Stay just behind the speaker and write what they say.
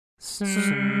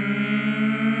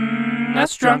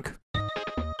SNESdrunk.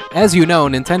 As you know,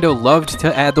 Nintendo loved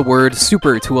to add the word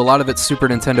super to a lot of its Super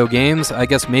Nintendo games. I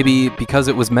guess maybe because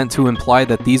it was meant to imply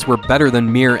that these were better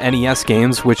than mere NES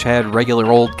games, which had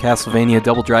regular old Castlevania,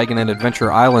 Double Dragon, and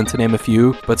Adventure Island to name a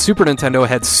few. But Super Nintendo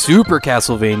had Super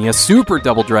Castlevania, Super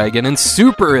Double Dragon, and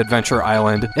Super Adventure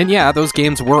Island. And yeah, those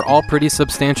games were all pretty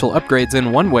substantial upgrades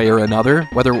in one way or another,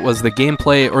 whether it was the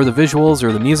gameplay or the visuals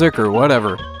or the music or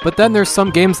whatever. But then there's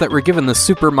some games that were given the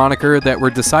Super moniker that were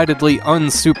decidedly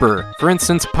unsuper. For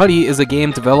instance, Putty is a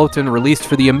game developed and released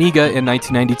for the Amiga in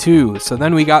 1992, so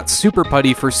then we got Super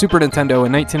Putty for Super Nintendo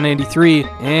in 1993,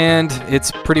 and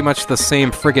it's pretty much the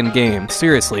same friggin' game.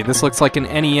 Seriously, this looks like an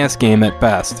NES game at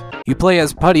best. You play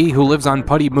as Putty, who lives on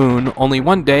Putty Moon, only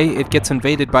one day it gets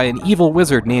invaded by an evil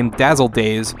wizard named Dazzle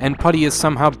Days, and Putty is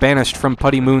somehow banished from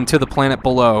Putty Moon to the planet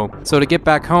below. So to get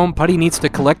back home, Putty needs to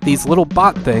collect these little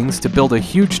bot things to build a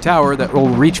huge tower that will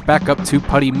reach back up to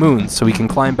Putty Moon, so he can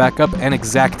climb back up and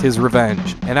exact his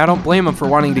revenge. And I don't blame him for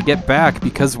wanting to get back,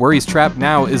 because where he's trapped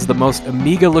now is the most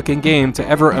Amiga-looking game to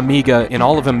ever Amiga in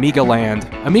all of Amiga land.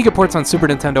 Amiga ports on Super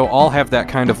Nintendo all have that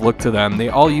kind of look to them. They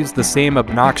all use the same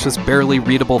obnoxious, barely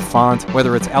readable font,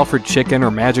 whether it's Alfred Chicken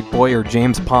or Magic Boy or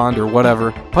James Pond or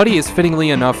whatever. Putty is fittingly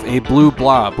enough a blue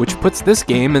blob, which puts this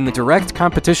game in the direct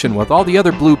competition with all the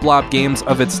other blue blob games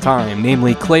of its time,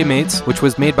 namely Claymates, which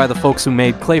was made by the folks who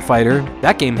made Clay Fighter.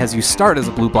 That game has you start as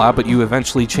a blue blob, but you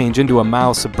eventually change into a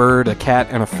mouse, a bird, a cat,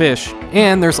 and a fish.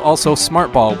 And there's also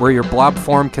Smart Ball, where your blob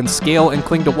form can scale and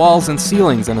cling to walls and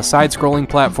ceilings in a side-scrolling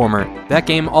platformer. That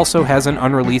game also has an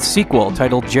unreleased sequel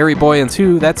titled Jerry Boy and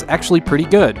 2 that's actually pretty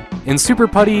good. In Super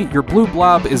Putty, your blue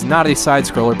blob is not a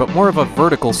side-scroller, but more of a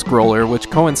vertical scroller, which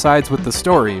coincides with the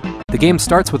story. The game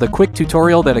starts with a quick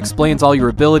tutorial that explains all your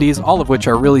abilities, all of which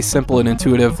are really simple and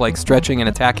intuitive, like stretching and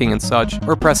attacking and such,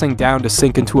 or pressing down to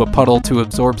sink into a puddle to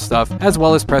absorb stuff, as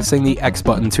well as pressing the X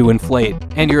button to inflate.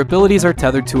 And your abilities are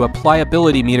tethered to a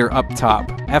pliability meter up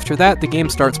top. After that, the game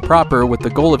starts proper, with the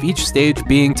goal of each stage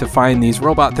being to find these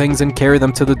robot things and carry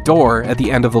them to the door at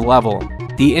the end of the level.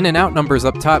 The in and out numbers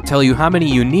up top tell you how many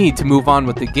you need to move on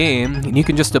with the game, and you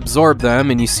can just absorb them,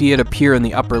 and you see it appear in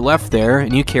the upper left there,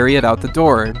 and you carry it out the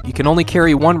door. You can only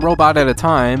carry one robot at a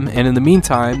time, and in the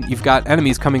meantime, you've got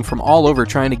enemies coming from all over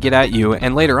trying to get at you,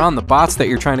 and later on, the bots that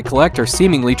you're trying to collect are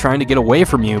seemingly trying to get away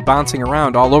from you, bouncing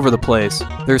around all over the place.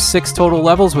 There's 6 total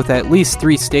levels with at least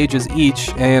 3 stages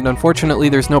each, and unfortunately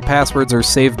there's no passwords or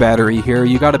save battery here.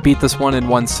 You gotta beat this one in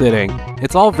one sitting.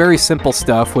 It's all very simple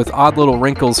stuff with odd little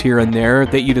wrinkles here and there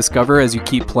that you discover as you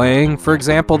keep playing. For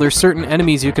example, there's certain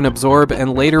enemies you can absorb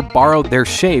and later borrow their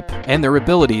shape and their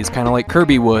abilities, kind of like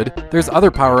Kirby would. There's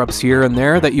other power-ups here and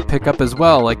there that you pick up as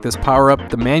well, like this power-up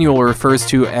the manual refers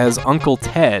to as Uncle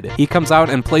Ted. He comes out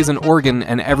and plays an organ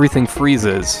and everything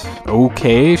freezes.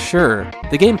 Okay, sure.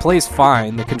 The game plays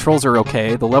fine, the controls are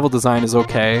okay, the level design is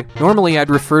okay. Normally I'd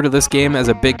refer to this game as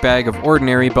a big bag of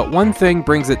ordinary, but one thing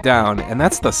brings it down, and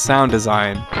that's the sound design.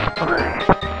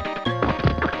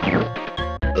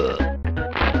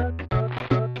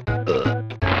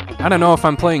 I don't know if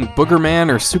I'm playing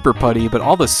Boogerman or Super Putty, but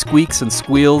all the squeaks and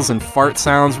squeals and fart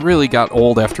sounds really got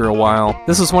old after a while.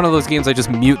 This is one of those games I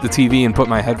just mute the TV and put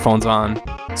my headphones on.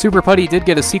 Super Putty did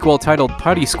get a sequel titled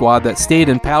Putty Squad that stayed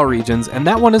in PAL regions, and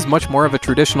that one is much more of a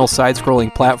traditional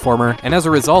side-scrolling platformer, and as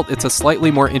a result, it's a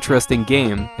slightly more interesting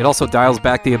game. It also dials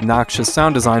back the obnoxious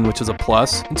sound design, which is a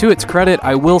plus. And to its credit,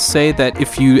 I will say that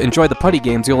if you enjoy the Putty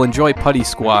games, you'll enjoy Putty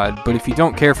Squad, but if you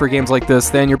don't care for games like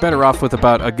this, then you're better off with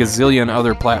about a gazillion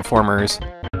other platformers.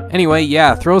 Anyway,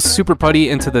 yeah, throw Super Putty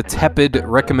into the tepid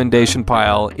recommendation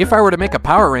pile. If I were to make a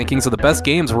power rankings of the best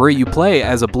games where you play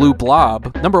as a blue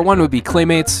blob, number 1 would be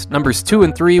Claymates, numbers 2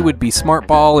 and 3 would be Smart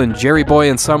Ball and Jerry Boy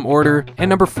in some order, and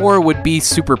number 4 would be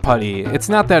Super Putty. It's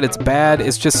not that it's bad,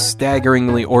 it's just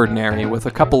staggeringly ordinary, with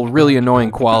a couple really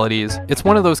annoying qualities. It's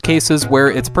one of those cases where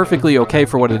it's perfectly okay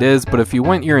for what it is, but if you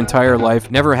went your entire life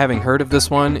never having heard of this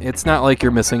one, it's not like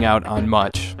you're missing out on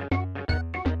much.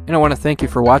 And I want to thank you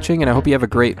for watching, and I hope you have a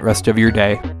great rest of your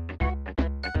day.